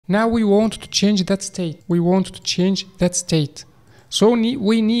Now we want to change that state. So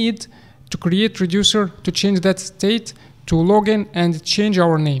we need to create reducer to change that state, to login and change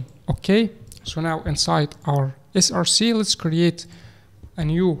our name. Okay, so now inside our src, let's create a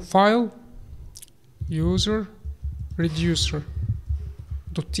new file, user reducer.ts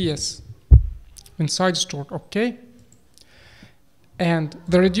inside store. Okay, and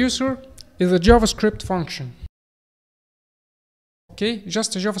the reducer is a JavaScript function. Okay,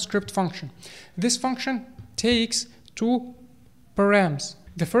 just a JavaScript function. This function takes two params.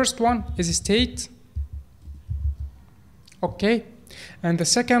 The first one is state, okay, and the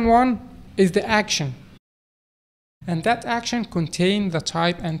second one is the action, and that action contains the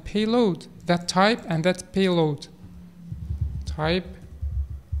type and payload. Type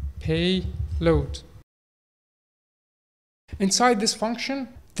payload. Inside this function,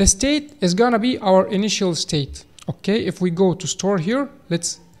 the state is gonna be our initial state. Okay, if we go to store here,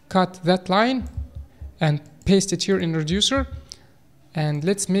 let's cut that line and paste it here in reducer, and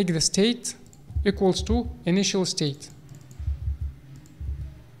let's make the state equals to initial state.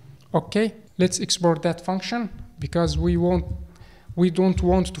 Okay, let's export that function because we don't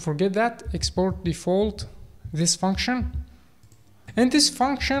want to forget that. Export default this function. In this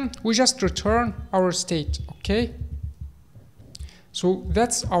function, we just return our state. Okay, so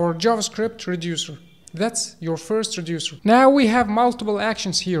that's our JavaScript reducer. That's your first reducer. Now we have multiple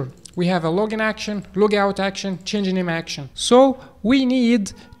actions here. We have a login action, logout action, change name action. So we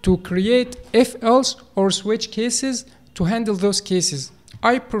need to create if else or switch cases to handle those cases.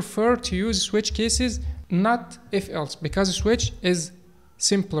 I prefer to use switch cases, not if else, because switch is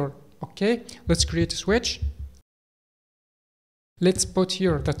simpler. Okay, let's create a switch. Let's put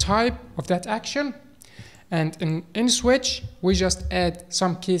here the type of that action, and in switch we just add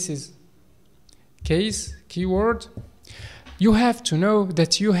some cases. Case keyword. You have to know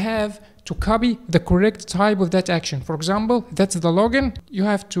that you have to copy the correct type of that action. For example, that's the login. You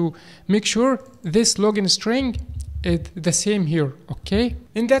have to make sure this login string is the same here. Okay,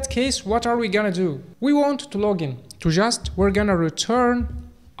 in that case, what are we gonna do? We want to login we're gonna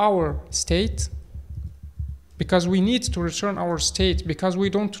return our state, because we need to return our state because we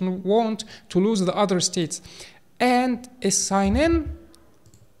don't want to lose the other states. And a sign in,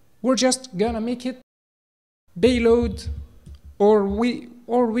 we're just gonna make it payload, or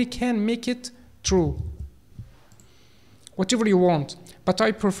we can make it true, whatever you want, but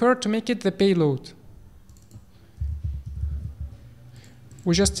I prefer to make it the payload.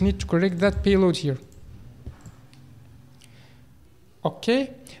 We just need to correct that payload here.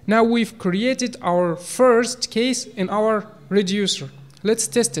 Okay, now we've created our first case in our reducer. Let's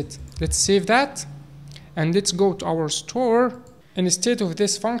test it. Let's save that and let's go to our store. Instead of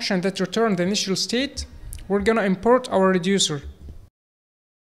this function that returned the initial state, we're gonna import our reducer,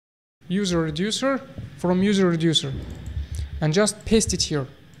 user reducer from user reducer, and just paste it here.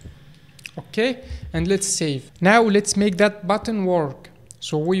 Okay, and let's save. Now let's make that button work.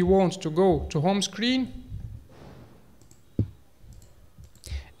 So we want to go to home screen,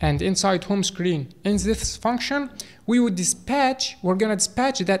 and inside home screen, in this function, we're gonna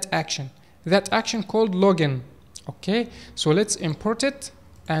dispatch that action called login. Okay, so let's import it,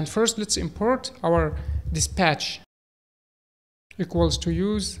 and first let's import our dispatch equals to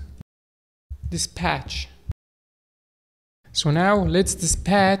use dispatch. So now let's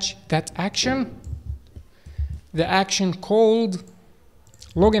dispatch that action, the action called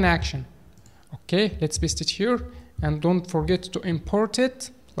login action. Okay, let's paste it here, and don't forget to import it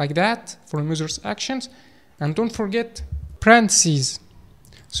like that from users actions, and don't forget parentheses.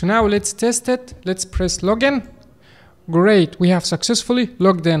 So now let's test it. Let's press login. Great, we have successfully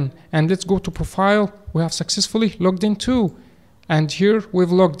logged in, and let's go to profile. We have successfully logged in too, and here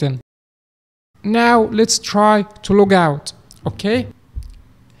we've logged in. Now let's try to log out. Okay,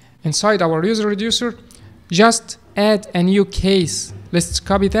 inside our user reducer, just add a new case. Let's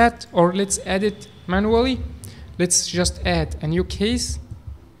copy that, or let's add it manually. Let's just add a new case.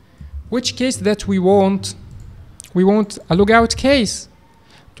 Which case that we want? We want a logout case.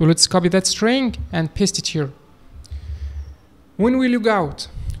 So let's copy that string and paste it here. When we log out,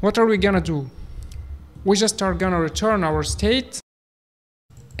 what are we gonna do? We just are gonna return our state,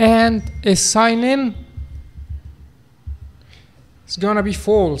 and a sign in is gonna be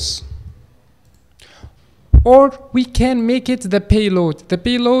false. Or we can make it the payload. The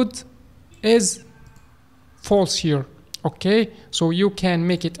payload is false here. Okay, so you can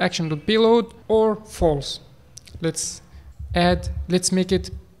make it action.payload or false. Let's make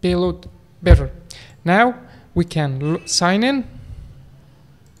it payload better. Now we can sign in,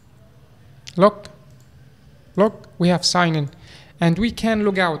 look, we have sign in, and we can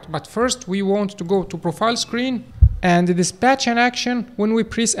log out. But first we want to go to profile screen and dispatch an action when we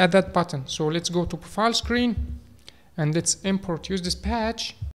press at that button. So let's go to profile screen and let's import use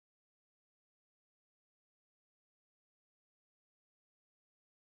dispatch.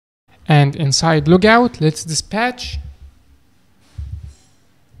 And inside logout, let's dispatch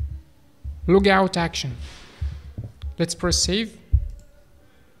logout action. Let's press save.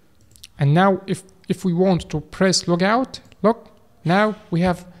 And now if we want to press logout, look, now we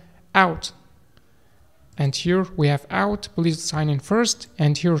have out. And here we have out, please sign in first,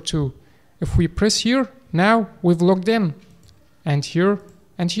 and here too. If we press here, now we've logged in. And here,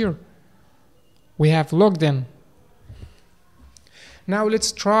 we have logged in. Now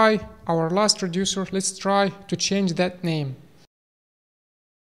let's try our last reducer. Let's try to change that name.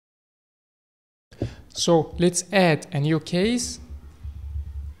 So let's add a new case.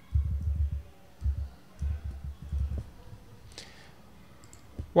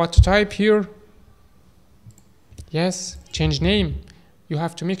 What to type here? Yes, change name. You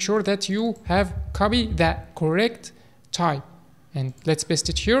have to make sure that you have copied the correct type. And let's paste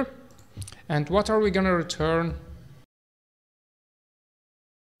it here. And what are we gonna return?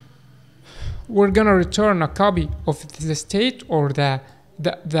 We're gonna return a copy of the state or the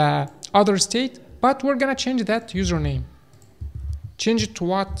other state, but we're gonna change that username. Change it to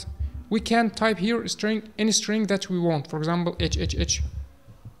what? We can type here any string that we want. For example, HHH.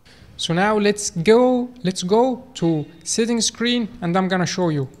 So now let's go to settings screen, and I'm gonna show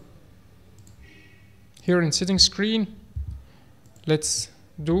you. Here in settings screen, let's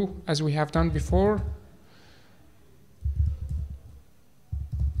do as we have done before.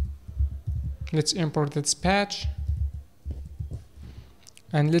 Let's import the dispatch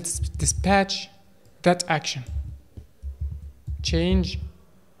and let's dispatch that action. Change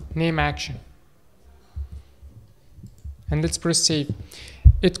name action. And let's press save.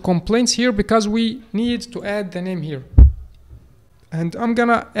 It complains here because we need to add the name here. And I'm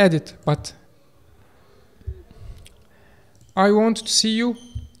gonna add it, but I want to see you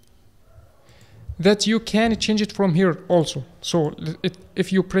that you can change it from here also. So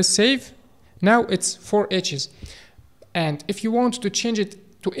if you press save, now it's 4 H's. And if you want to change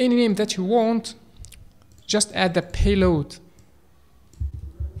it to any name that you want, just add the payload.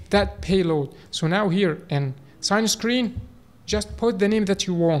 That payload. So now here in sign screen, just put the name that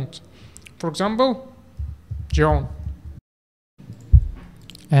you want. For example, John.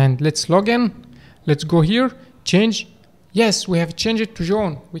 And let's log in. Let's go here, change. Yes, we have changed it to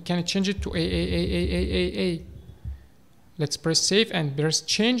John. We can change it to A. Let's press save and press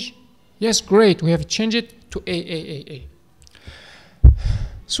change. Yes, great, we have changed it to A.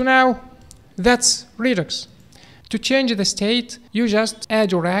 So now, that's Redux. To change the state, you just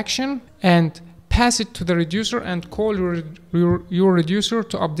add your action and pass it to the reducer and call your reducer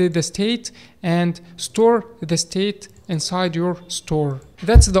to update the state and store the state inside your store.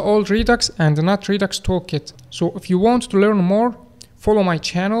 That's the old Redux and not Redux toolkit. So if you want to learn more, follow my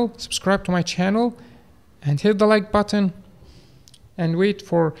channel, subscribe to my channel, and hit the like button. And wait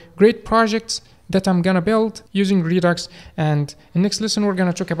for great projects that I'm gonna build using Redux. And in next lesson we're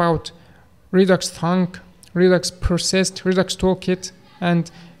gonna talk about Redux Thunk, Redux Persist, Redux Toolkit, and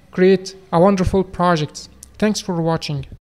create a wonderful project. Thanks for watching.